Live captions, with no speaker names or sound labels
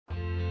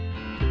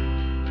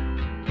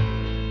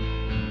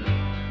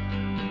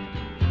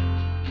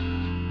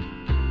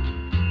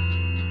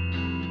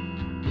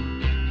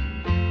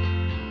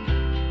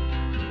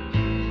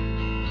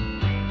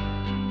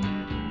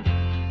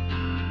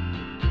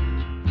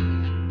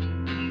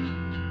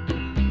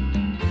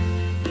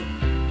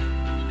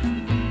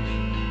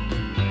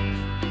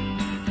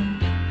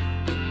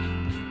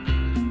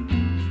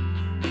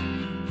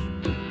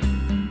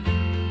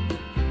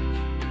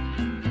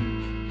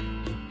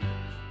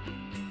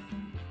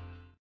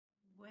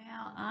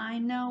I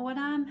know what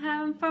I'm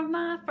having for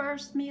my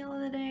first meal of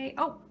the day.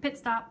 Oh, pit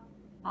stop.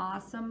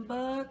 Awesome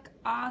book.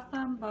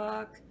 Awesome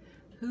book.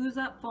 Who's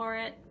up for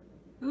it?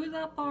 Who's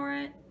up for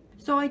it?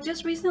 So I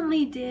just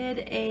recently did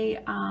a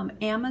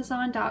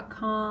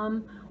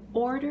Amazon.com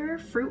order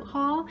fruit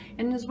haul,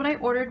 and this what I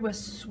ordered was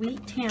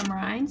sweet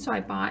tamarind. So I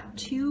bought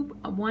two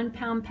 1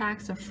 pound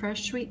packs of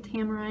fresh sweet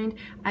tamarind.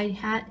 I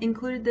had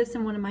included this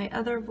in one of my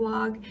other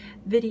vlog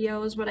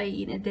videos, what I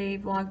eat in a day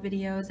vlog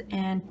videos,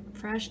 and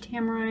fresh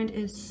tamarind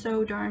is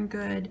so darn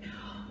good.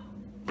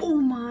 Oh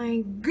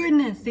my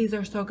goodness, these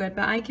are so good,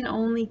 but I can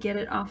only get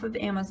it off of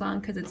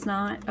Amazon because it's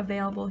not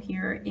available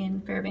here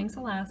in Fairbanks,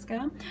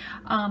 Alaska.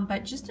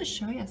 But just to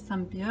show you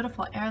some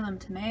beautiful heirloom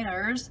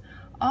tomatoes.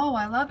 Oh,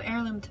 I love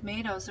heirloom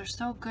tomatoes. They're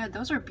so good.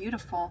 Those are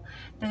beautiful.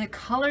 The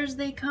colors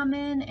they come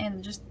in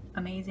and just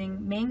amazing.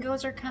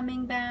 Mangoes are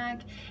coming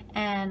back,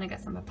 and I got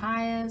some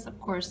papayas. Of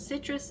course,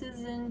 citrus is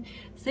in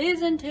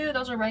season 2.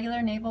 Those are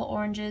regular navel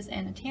oranges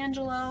and a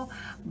tangelo.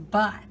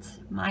 But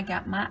I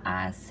got my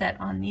eyes set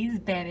on these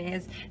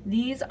babies.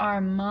 These are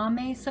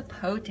mame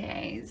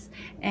sapotes,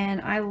 and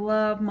I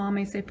love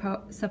mame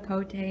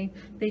sapote.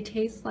 They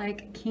taste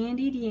like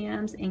candied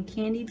yams and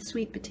candied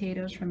sweet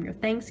potatoes from your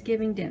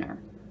Thanksgiving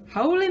dinner.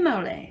 Holy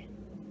moly!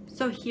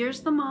 So here's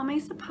the mame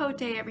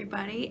sapote,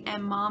 everybody,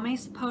 and mame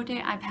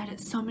sapote, I've had it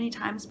so many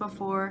times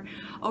before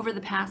over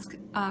the past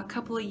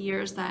couple of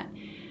years that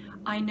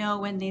I know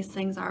when these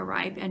things are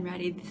ripe and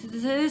ready.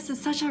 This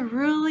is such a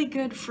really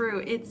good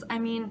fruit. I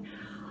mean,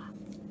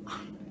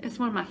 it's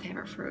one of my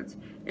favorite fruits.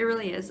 It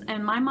really is.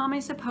 And my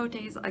mame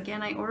sapotes,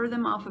 again, I order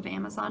them off of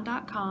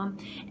Amazon.com,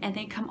 and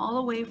they come all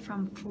the way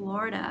from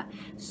Florida.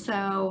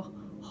 So,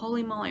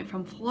 holy moly,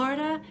 from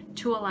Florida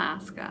to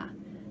Alaska.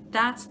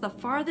 That's the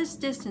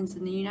farthest distance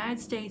in the United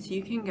States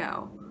you can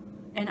go,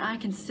 and I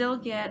can still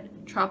get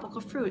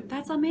tropical fruit.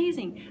 That's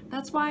amazing.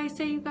 That's why I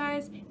say, you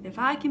guys, if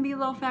I can be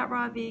low-fat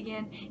raw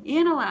vegan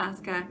in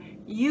Alaska,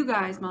 you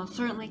guys most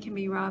certainly can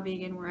be raw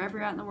vegan wherever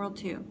you're at in the world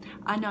too.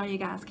 I know you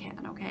guys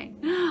can, okay?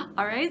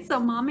 All right, so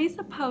mame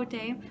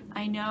sapote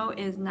I know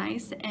is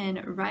nice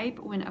and ripe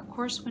when, of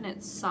course, when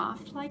it's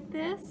soft like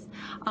this,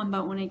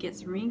 but when it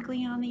gets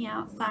wrinkly on the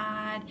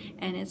outside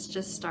and it's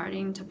just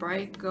starting to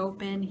break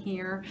open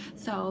here.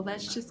 So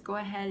let's just go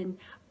ahead and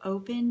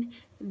open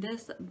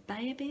this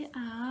baby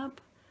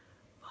up.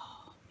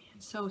 Oh man,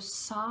 so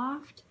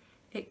soft.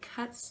 It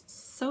cuts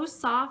so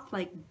soft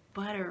like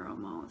butter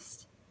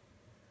almost.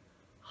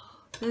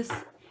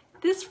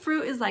 This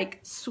fruit is like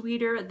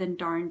sweeter than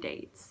darn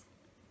dates.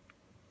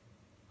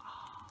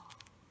 Oh,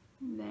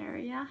 there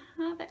you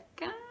have it,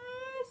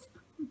 guys.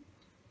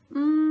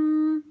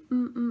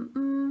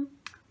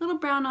 Little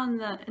brown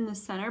on in the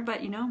center,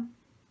 but you know,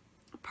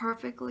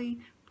 perfectly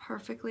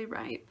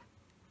ripe.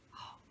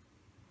 Oh,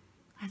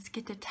 let's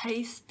get to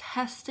taste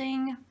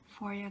testing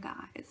for you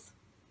guys.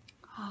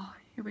 Oh,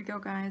 here we go,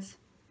 guys.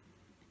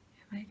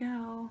 Here we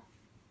go.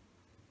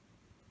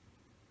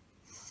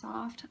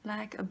 Soft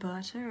like a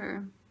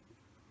butter.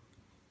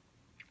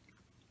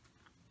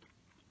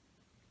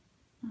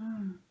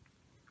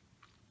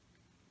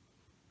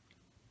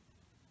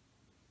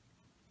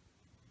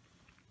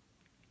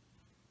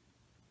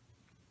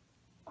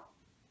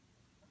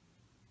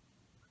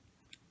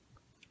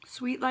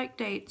 Sweet like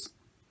dates.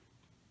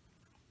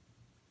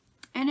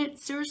 And it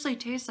seriously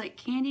tastes like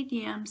candied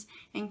yams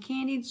and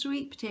candied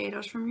sweet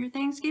potatoes from your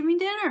Thanksgiving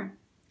dinner.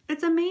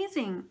 It's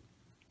amazing.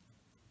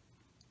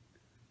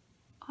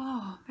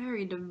 Oh,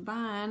 very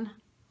divine.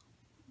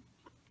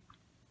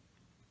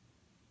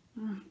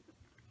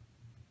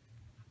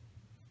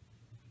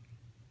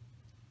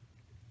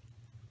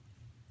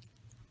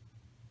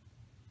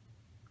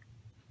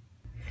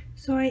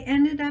 So I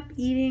ended up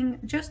eating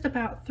just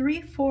about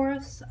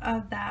 3/4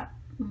 of that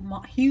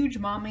huge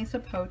mame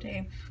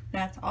sapote.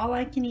 That's all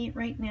I can eat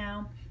right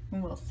now,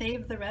 and we'll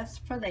save the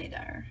rest for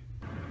later.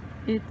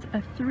 It's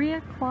a 3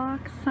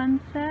 o'clock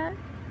sunset.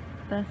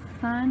 The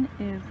sun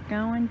is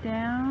going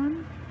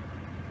down,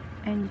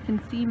 and you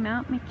can see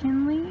Mount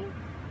McKinley,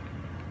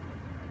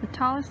 the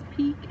tallest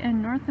peak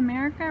in North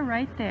America,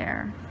 right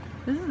there.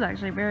 This is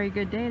actually a very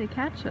good day to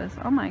catch this.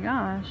 Oh my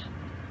gosh,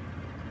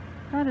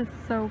 that is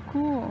so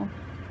cool.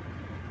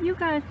 You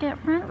guys get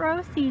front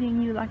row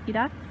seating, you lucky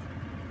ducks.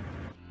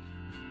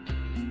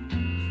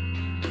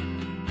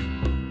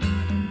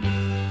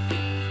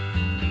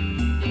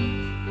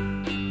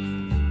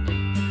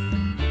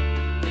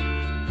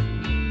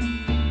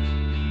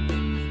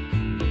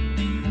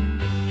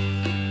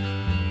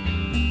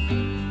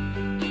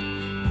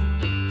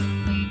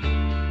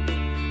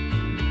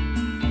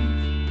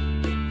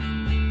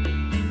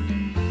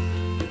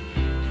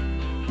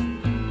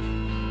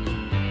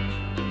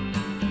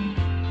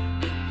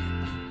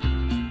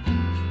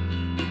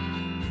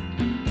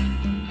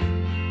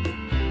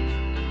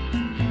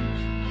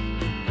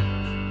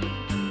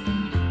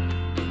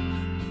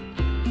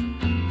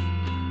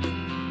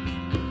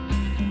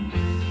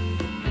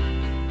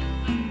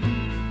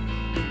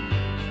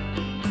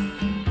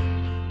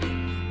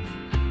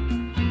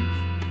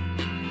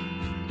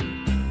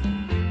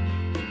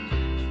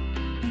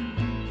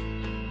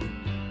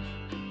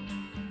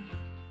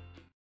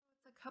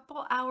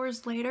 Couple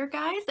hours later,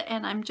 guys,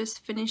 and I'm just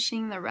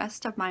finishing the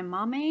rest of my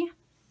mame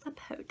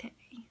sapote.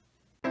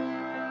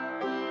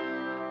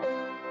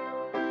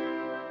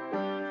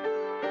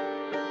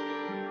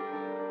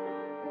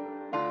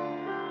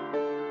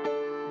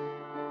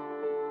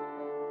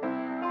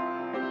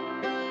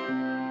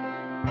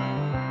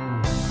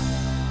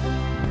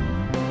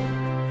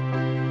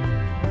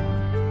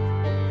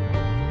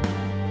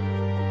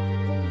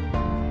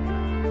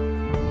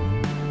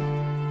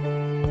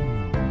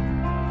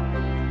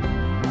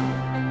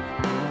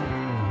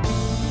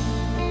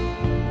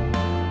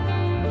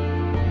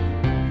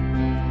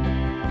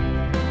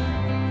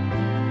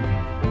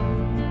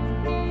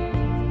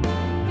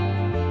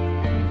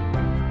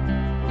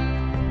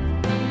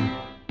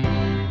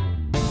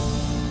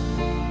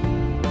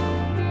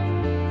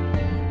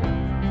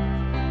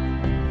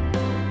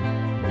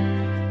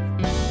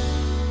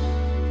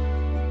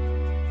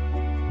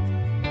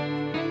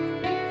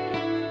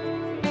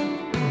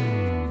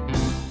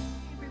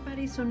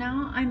 So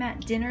now I'm at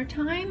dinner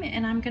time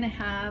and I'm gonna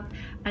have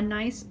a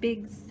nice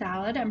big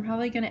salad. I'm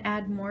probably gonna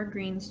add more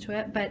greens to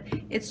it, but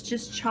it's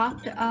just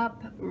chopped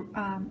up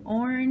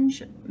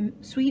orange,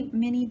 sweet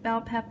mini bell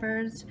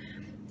peppers,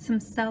 some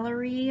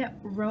celery,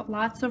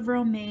 lots of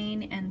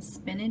romaine and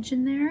spinach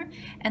in there.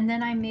 And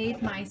then I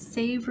made my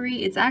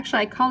savory, it's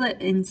actually, I call it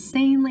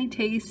insanely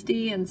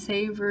tasty and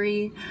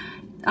savory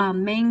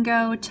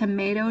mango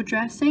tomato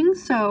dressing.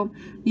 So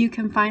you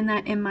can find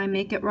that in my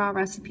Make It Raw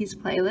recipes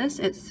playlist.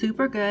 It's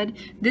super good.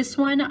 This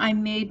one I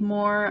made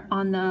more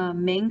on the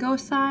mango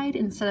side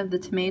instead of the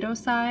tomato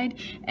side,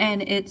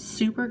 and it's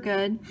super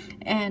good.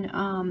 And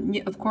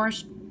of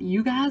course,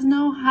 you guys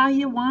know how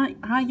you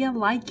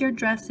like your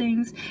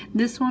dressings.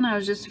 This one I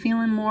was just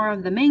feeling more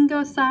of the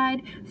mango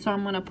side, so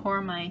I'm gonna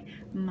pour my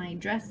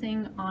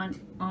dressing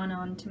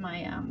onto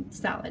my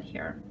salad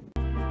here.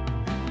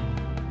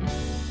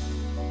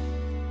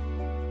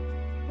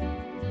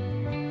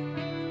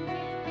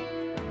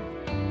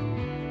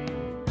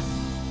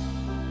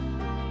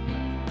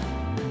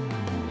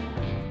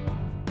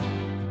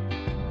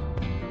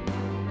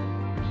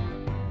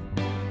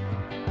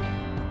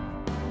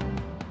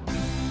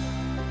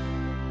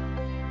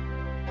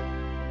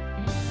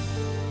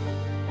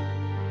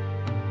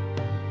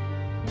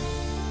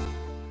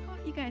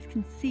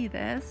 Can see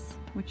this,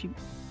 which you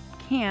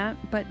can't,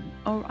 but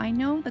I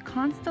know the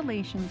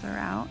constellations are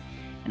out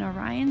and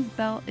Orion's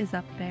belt is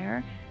up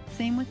there,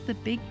 same with the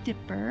Big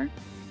Dipper,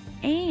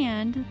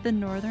 and the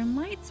northern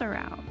lights are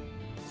out.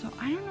 So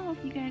I don't know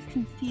if you guys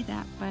can see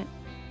that, but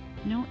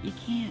no, you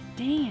can't.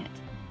 Dang it.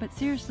 But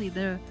seriously,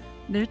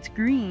 it's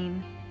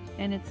green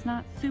and it's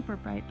not super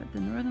bright, but the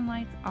northern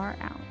lights are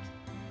out,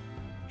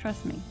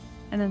 trust me.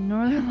 And the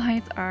northern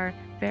lights are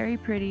very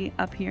pretty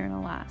up here in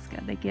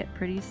Alaska. They get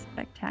pretty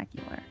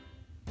spectacular.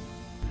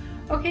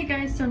 Okay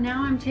guys, so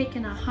now I'm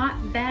taking a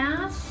hot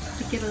bath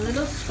to get a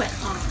little sweat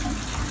on.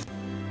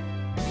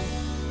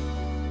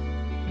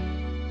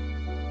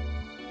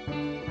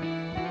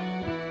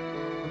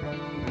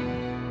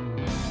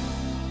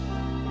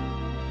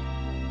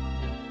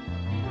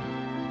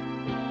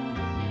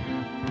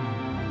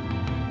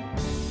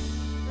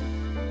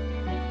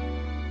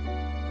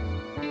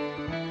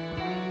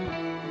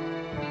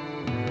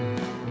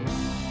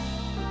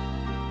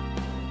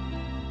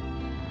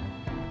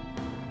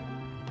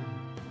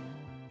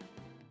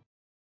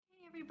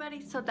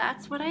 So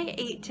that's what I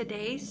ate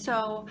today.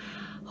 So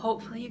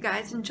hopefully you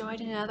guys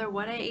enjoyed another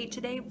what I ate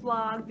today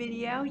vlog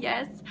video.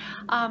 Yes.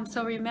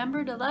 So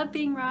remember to love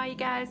being raw, you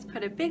guys.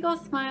 Put a big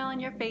old smile on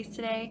your face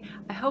today.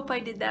 I hope I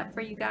did that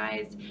for you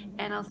guys,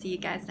 and I'll see you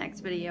guys next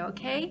video.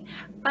 Okay,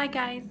 bye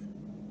guys.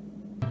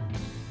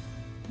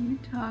 You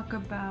talk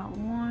about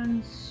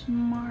one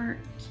smart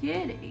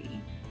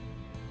kitty.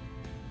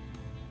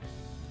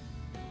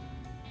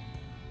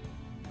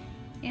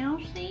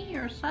 Elsie,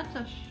 you're such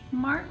a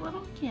smart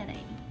little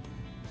kitty.